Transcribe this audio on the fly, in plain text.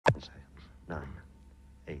9,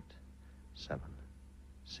 8, 7,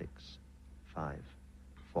 6, 5,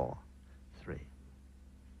 4, 3.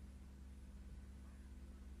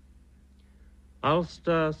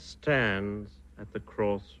 Ulster stands at the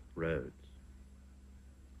crossroads.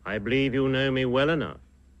 I believe you know me well enough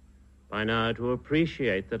by now to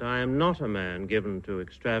appreciate that I am not a man given to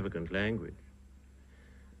extravagant language.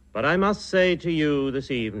 But I must say to you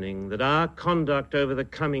this evening that our conduct over the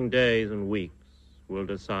coming days and weeks will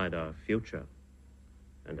decide our future.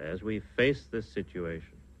 And as we face this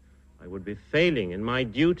situation, I would be failing in my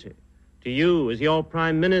duty to you as your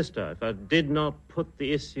Prime Minister if I did not put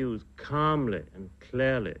the issues calmly and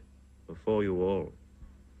clearly before you all.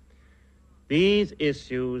 These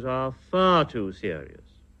issues are far too serious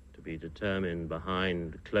to be determined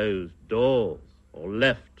behind closed doors or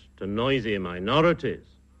left to noisy minorities.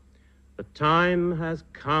 The time has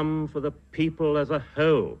come for the people as a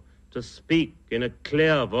whole to speak in a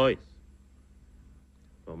clear voice.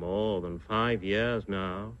 For more than 5 years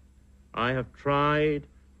now, I have tried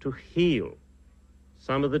to heal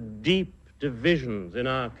some of the deep divisions in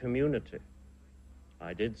our community.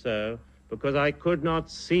 I did so because I could not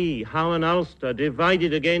see how an Ulster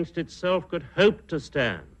divided against itself could hope to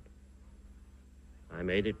stand. I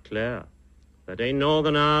made it clear that a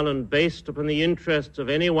Northern Ireland based upon the interests of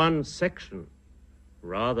any one section,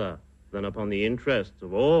 rather than upon the interests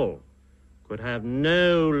of all, could have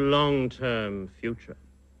no long-term future.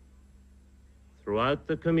 Throughout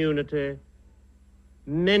the community,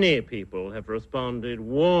 many people have responded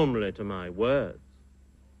warmly to my words.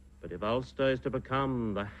 But if Ulster is to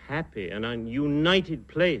become the happy and united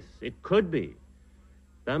place it could be,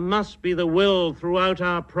 there must be the will throughout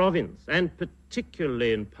our province, and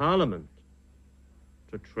particularly in Parliament,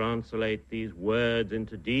 to translate these words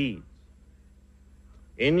into deeds.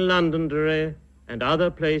 In Londonderry and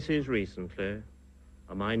other places recently,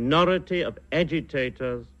 a minority of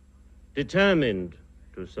agitators determined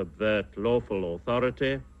to subvert lawful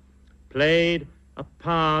authority played a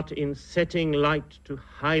part in setting light to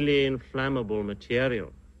highly inflammable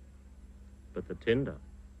material. But the tinder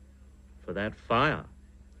for that fire,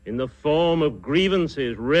 in the form of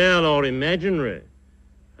grievances, real or imaginary,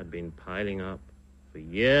 had been piling up for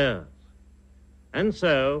years. And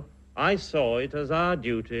so I saw it as our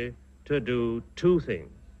duty to do two things.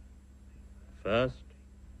 First,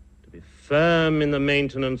 to be firm in the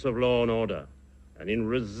maintenance of law and order, and in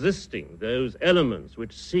resisting those elements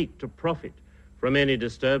which seek to profit from any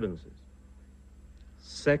disturbances.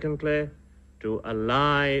 Secondly, to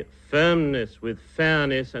ally firmness with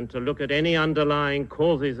fairness and to look at any underlying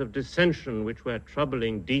causes of dissension which were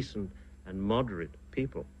troubling decent and moderate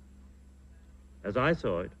people. As I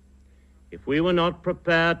saw it, if we were not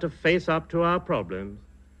prepared to face up to our problems,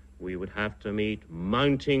 we would have to meet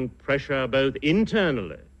mounting pressure both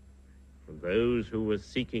internally from those who were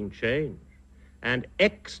seeking change and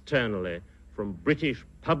externally from British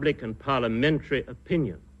public and parliamentary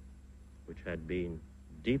opinion, which had been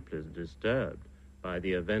deeply disturbed by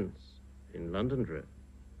the events in Londonderry.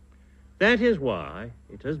 That is why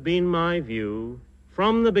it has been my view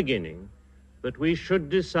from the beginning that we should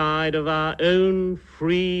decide of our own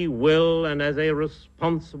free will and as a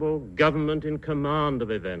responsible government in command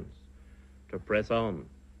of events to press on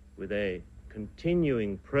with a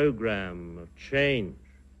continuing program of change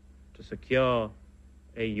to secure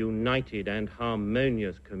a united and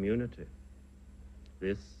harmonious community.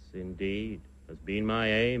 This, indeed, has been my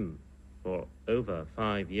aim for over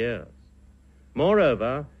 5 years.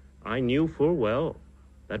 Moreover, I knew full well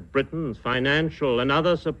that Britain's financial and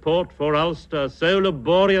other support for Ulster, so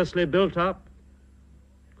laboriously built up,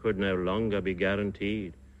 could no longer be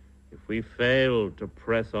guaranteed if we failed to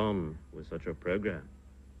press on with such a program.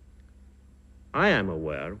 I am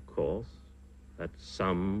aware, of course, that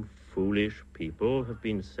some foolish people have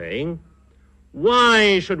been saying,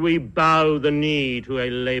 why should we bow the knee to a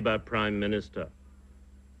Labour Prime Minister?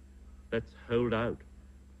 Let's hold out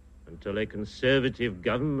until a Conservative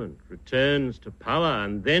government returns to power,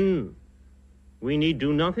 and then we need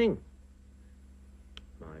do nothing.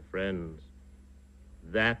 My friends,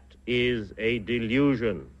 that is a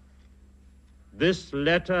delusion. This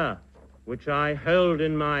letter, which I hold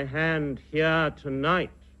in my hand here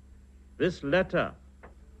tonight, this letter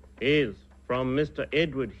is from Mr.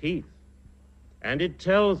 Edward Heath, and it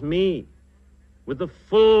tells me, with the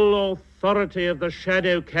full authority of the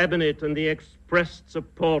Shadow Cabinet and the expressed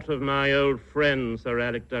support of my old friend Sir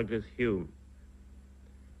Alec Douglas Hume,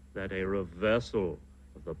 that a reversal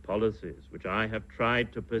of the policies which I have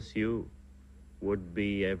tried to pursue would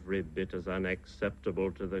be every bit as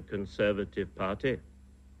unacceptable to the Conservative Party.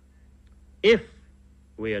 If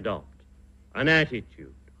we adopt an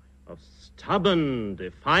attitude of stubborn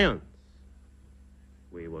defiance,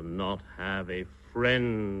 we will not have a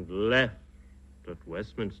friend left at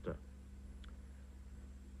Westminster.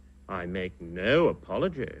 I make no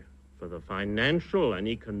apology for the financial and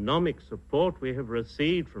economic support we have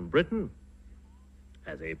received from Britain.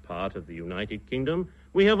 As a part of the United Kingdom,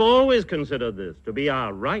 we have always considered this to be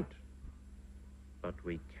our right. But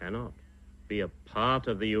we cannot be a part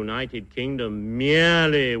of the United Kingdom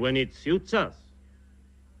merely when it suits us.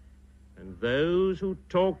 And those who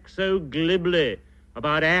talk so glibly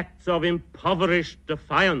about acts of impoverished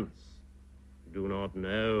defiance do not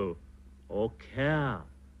know or care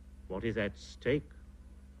what is at stake.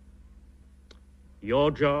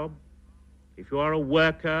 Your job, if you are a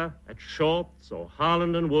worker at Shorts or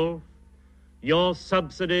Harland and Wolff, your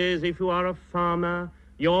subsidies if you are a farmer,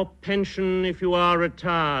 your pension if you are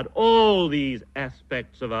retired, all these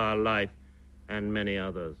aspects of our life and many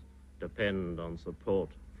others depend on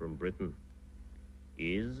support from Britain.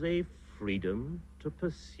 Is a freedom to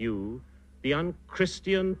pursue the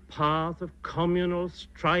unchristian path of communal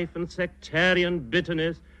strife and sectarian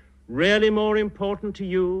bitterness really more important to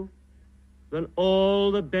you than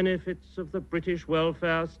all the benefits of the British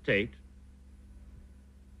welfare state?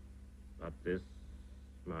 But this,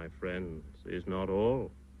 my friends, is not all.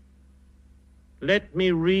 Let me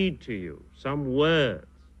read to you some words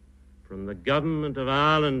from the Government of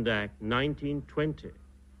Ireland Act 1920,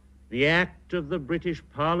 the Act of the British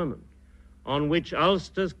Parliament, on which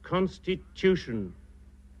Ulster's constitution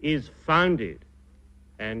is founded.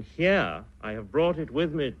 And here, I have brought it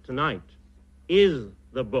with me tonight, is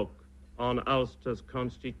the book on Ulster's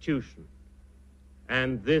constitution.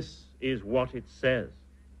 And this is what it says.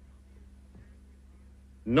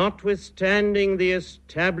 Notwithstanding the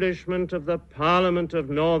establishment of the Parliament of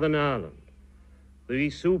Northern Ireland, the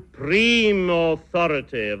supreme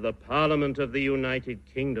authority of the Parliament of the United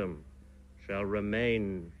Kingdom shall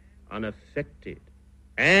remain unaffected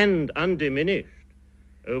and undiminished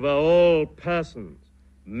over all persons,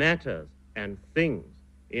 matters, and things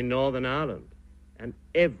in Northern Ireland and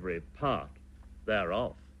every part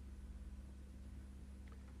thereof.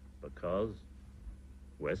 Because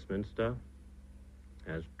Westminster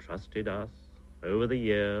has trusted us over the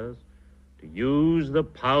years to use the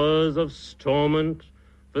powers of Stormont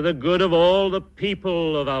for the good of all the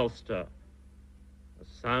people of Ulster.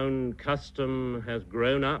 A sound custom has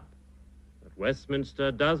grown up that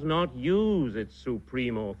Westminster does not use its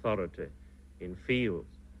supreme authority in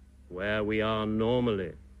fields where we are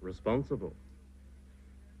normally responsible.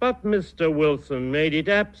 But Mr. Wilson made it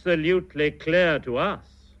absolutely clear to us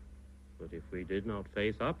that if we did not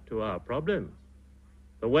face up to our problems,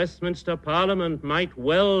 the Westminster Parliament might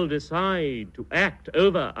well decide to act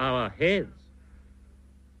over our heads.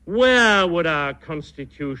 Where would our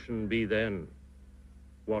Constitution be then?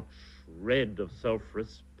 What shred of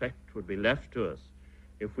self-respect would be left to us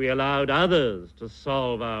if we allowed others to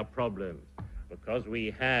solve our problems because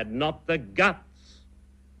we had not the guts?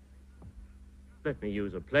 Let me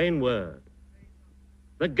use a plain word.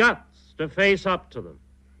 The guts to face up to them.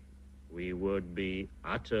 We would be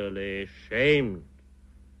utterly shamed.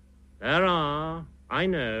 There are, I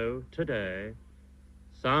know, today,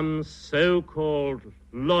 some so-called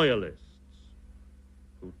loyalists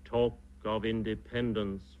who talk of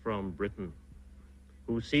independence from Britain,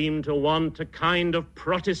 who seem to want a kind of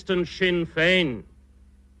Protestant Sinn Féin.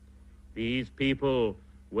 These people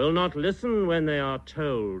will not listen when they are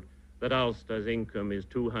told that Ulster's income is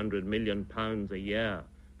 £200 million a year,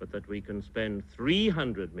 but that we can spend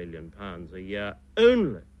 £300 million a year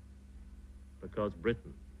only because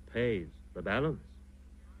Britain pays the balance.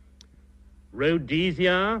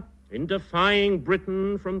 Rhodesia, in defying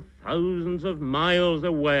Britain from thousands of miles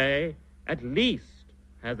away, at least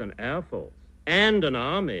has an air force and an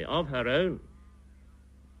army of her own.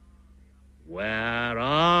 Where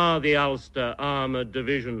are the Ulster armored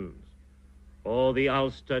divisions or the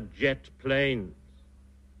Ulster jet planes?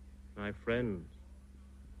 My friends,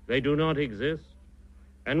 they do not exist,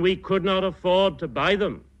 and we could not afford to buy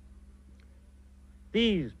them.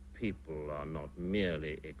 These people are not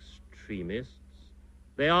merely extremists.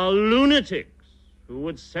 They are lunatics who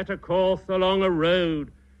would set a course along a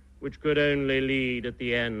road which could only lead at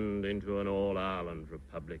the end into an all-Ireland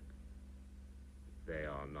republic. They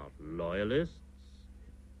are not loyalists,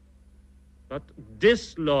 but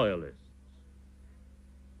disloyalists.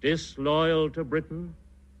 Disloyal to Britain,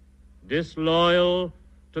 disloyal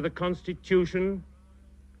to the Constitution,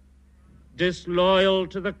 disloyal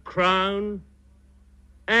to the Crown,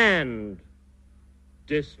 and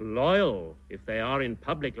disloyal, if they are in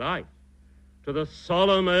public life, to the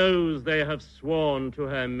solemn oaths they have sworn to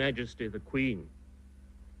Her Majesty the Queen.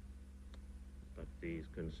 these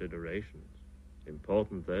considerations,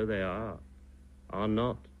 important though they are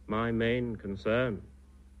not my main concern.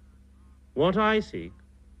 What I seek,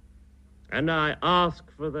 and I ask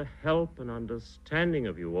for the help and understanding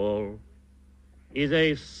of you all, is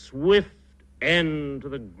a swift end to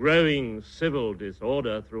the growing civil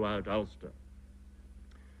disorder throughout Ulster.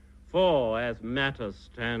 For, as matters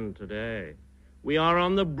stand today, we are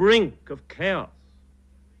on the brink of chaos,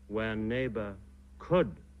 where neighbor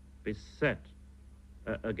could be set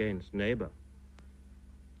against neighbor.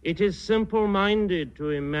 It is simple-minded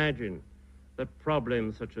to imagine that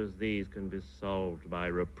problems such as these can be solved by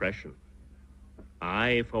repression.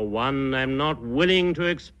 I, for one, am not willing to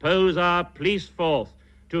expose our police force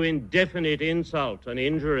to indefinite insult and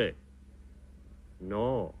injury.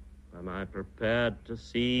 Nor am I prepared to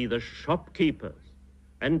see the shopkeepers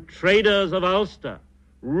and traders of Ulster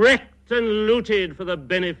wrecked and looted for the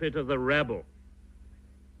benefit of the rabble.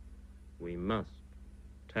 We must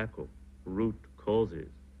tackle root causes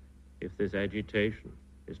if this agitation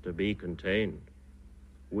is to be contained.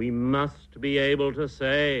 We must be able to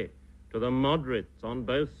say to the moderates on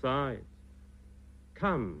both sides,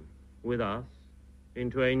 come with us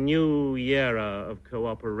into a new era of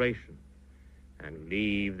cooperation and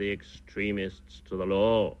leave the extremists to the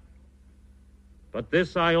law. But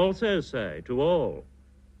this I also say to all,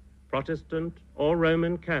 Protestant or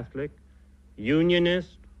Roman Catholic,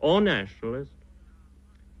 Unionist or Nationalist,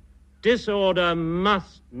 disorder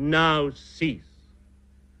must now cease.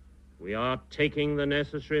 We are taking the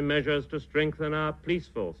necessary measures to strengthen our police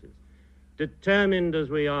forces. Determined as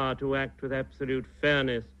we are to act with absolute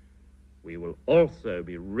fairness, we will also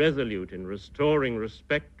be resolute in restoring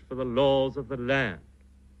respect for the laws of the land.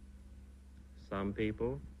 Some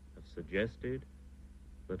people have suggested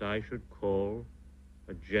that I should call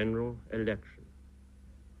a general election.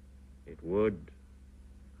 It would,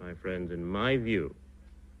 my friends, in my view,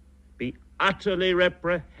 be utterly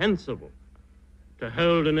reprehensible to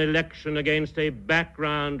hold an election against a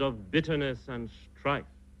background of bitterness and strife.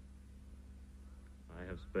 I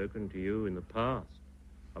have spoken to you in the past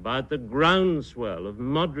about the groundswell of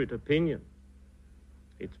moderate opinion.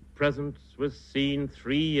 Its presence was seen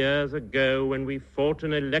 3 years ago when we fought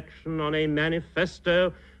an election on a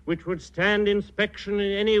manifesto which would stand inspection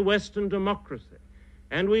in any Western democracy,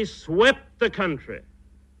 and we swept the country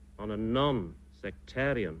on a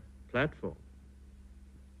non-sectarian platform.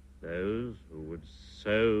 Those who would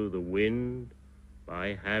sow the wind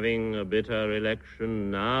by having a bitter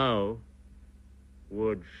election now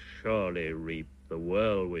would surely reap the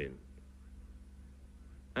whirlwind.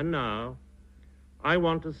 And now, I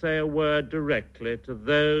want to say a word directly to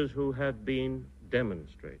those who have been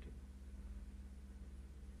demonstrating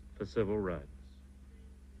for civil rights.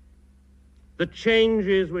 The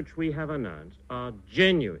changes which we have announced are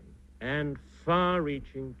genuine and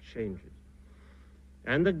far-reaching changes,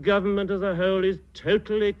 and the government as a whole is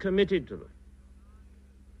totally committed to them.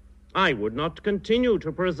 I would not continue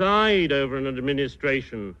to preside over an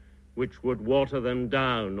administration which would water them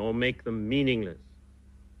down or make them meaningless.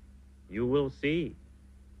 You will see,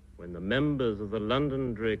 when the members of the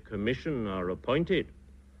Londonderry Commission are appointed,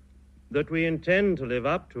 that we intend to live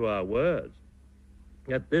up to our words,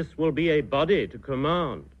 that this will be a body to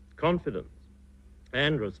command confidence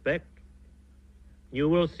and respect. You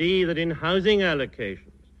will see that in housing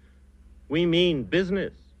allocations, we mean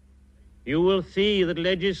business. You will see that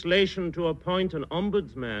legislation to appoint an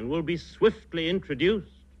ombudsman will be swiftly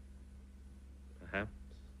introduced. Perhaps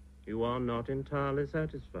you are not entirely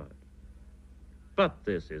satisfied. But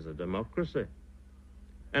this is a democracy.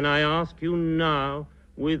 And I ask you now,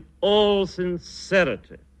 with all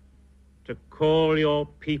sincerity, to call your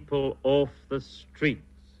people off the streets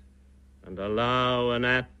and allow an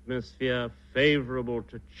atmosphere favorable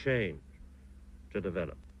to change to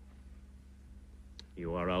develop.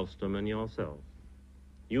 You are Ulstermen yourself.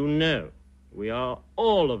 You know we are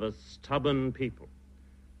all of us stubborn people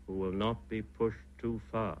who will not be pushed too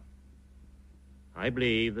far. I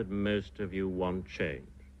believe that most of you want change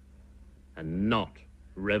and not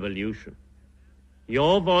revolution.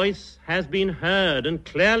 Your voice has been heard and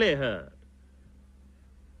clearly heard.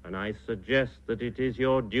 And I suggest that it is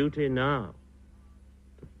your duty now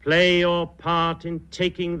to play your part in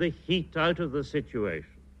taking the heat out of the situation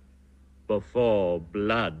before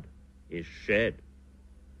blood is shed.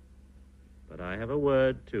 But I have a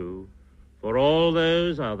word, too, for all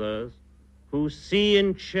those others who see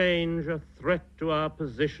in change a threat to our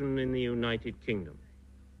position in the United Kingdom.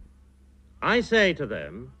 I say to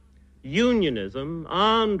them, unionism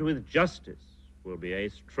armed with justice will be a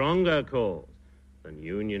stronger cause than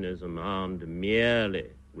unionism armed merely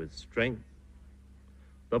with strength.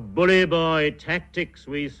 The bully boy tactics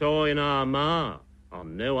we saw in Armagh are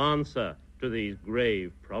no answer to these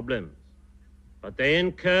grave problems, but they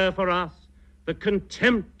incur for us the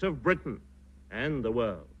contempt of Britain and the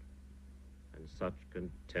world. And such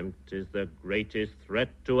contempt is the greatest threat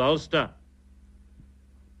to Ulster.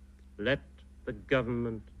 Let the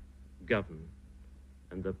government govern,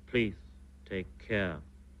 and the police take care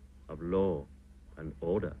of law and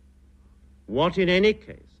order. What, in any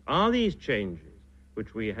case, are these changes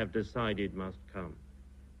which we have decided must come?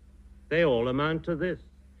 They all amount to this,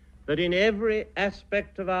 that in every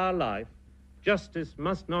aspect of our life, justice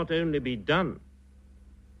must not only be done,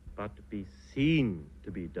 but be seen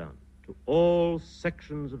to be done to all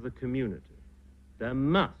sections of the community. There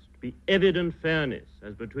must be evident fairness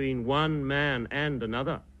as between one man and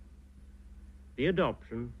another. The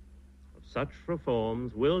adoption of such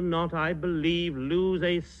reforms will not, I believe, lose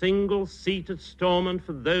a single seat at Stormont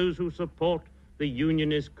for those who support the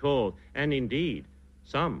Unionist cause, and indeed,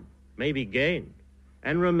 some may be gained.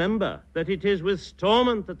 And remember that it is with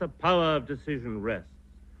Stormont that the power of decision rests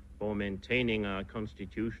for maintaining our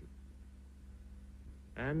Constitution.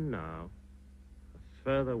 And now, a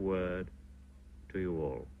further word to you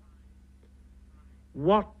all.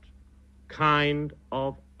 What kind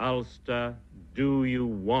of Ulster do you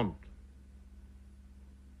want?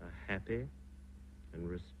 A happy and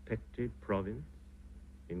respected province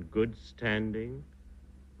in good standing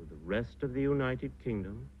with the rest of the United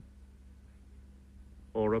Kingdom?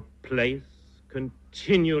 Or a place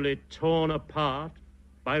continually torn apart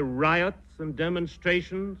by riots and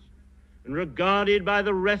demonstrations and regarded by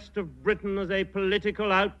the rest of Britain as a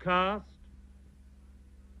political outcast?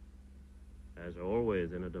 As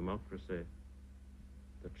always in a democracy,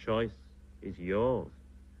 the choice is yours.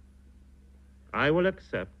 I will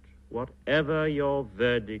accept whatever your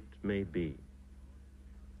verdict may be.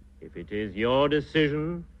 If it is your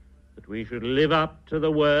decision that we should live up to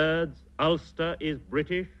the words, Ulster is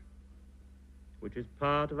British, which is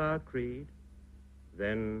part of our creed,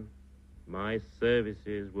 then my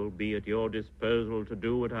services will be at your disposal to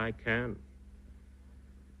do what I can.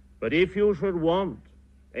 But if you should want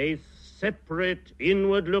a separate,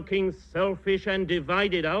 inward-looking, selfish and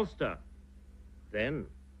divided Ulster, then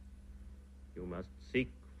you must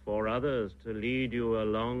seek for others to lead you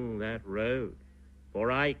along that road,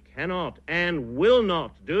 for I cannot and will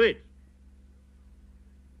not do it.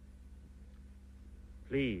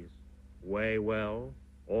 Please weigh well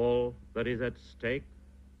all that is at stake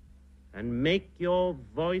and make your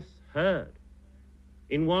voice heard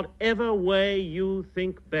in whatever way you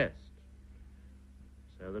think best,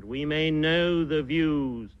 so that we may know the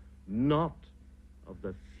views not of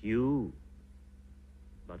the few,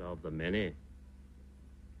 but of the many.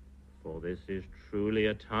 For this is truly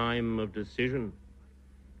a time of decision,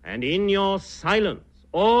 and in your silence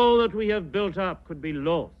all that we have built up could be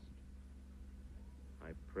lost. I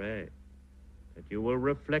pray that you will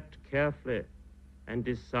reflect carefully and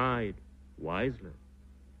decide wisely.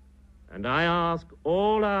 And I ask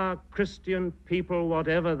all our Christian people,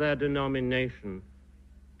 whatever their denomination,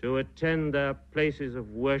 to attend their places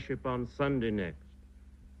of worship on Sunday next,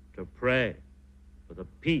 to pray for the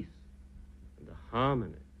peace and the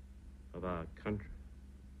harmony of our country.